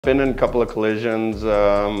Been in a couple of collisions,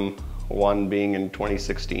 one being in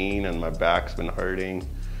 2016, and my back's been hurting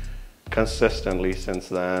consistently since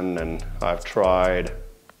then, and I've tried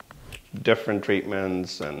different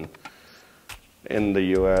treatments and in the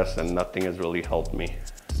US and nothing has really helped me.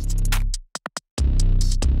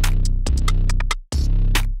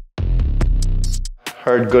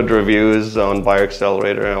 Heard good reviews on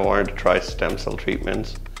bioXcellerator and I wanted to try stem cell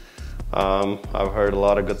treatments. I've heard a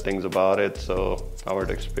lot of good things about it, so I wanted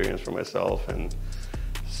to experience for myself and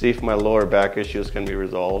see if my lower back issues can be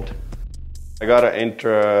resolved. I got an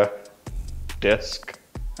intra-disc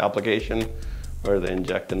application where they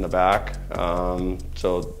inject in the back,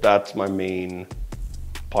 so that's my main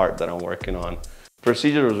part that I'm working on.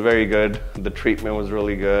 Procedure was very good. The treatment was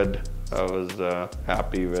really good. I was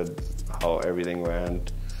happy with how everything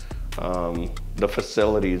went. The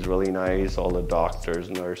facility is really nice. All the doctors,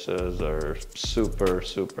 nurses are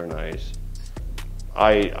super nice.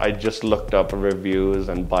 I just looked up reviews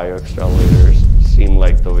and bioaccelerators seemed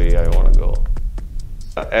like the way I want to go.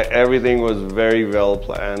 Everything was very well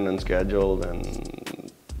planned and scheduled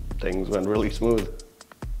and things went really smooth.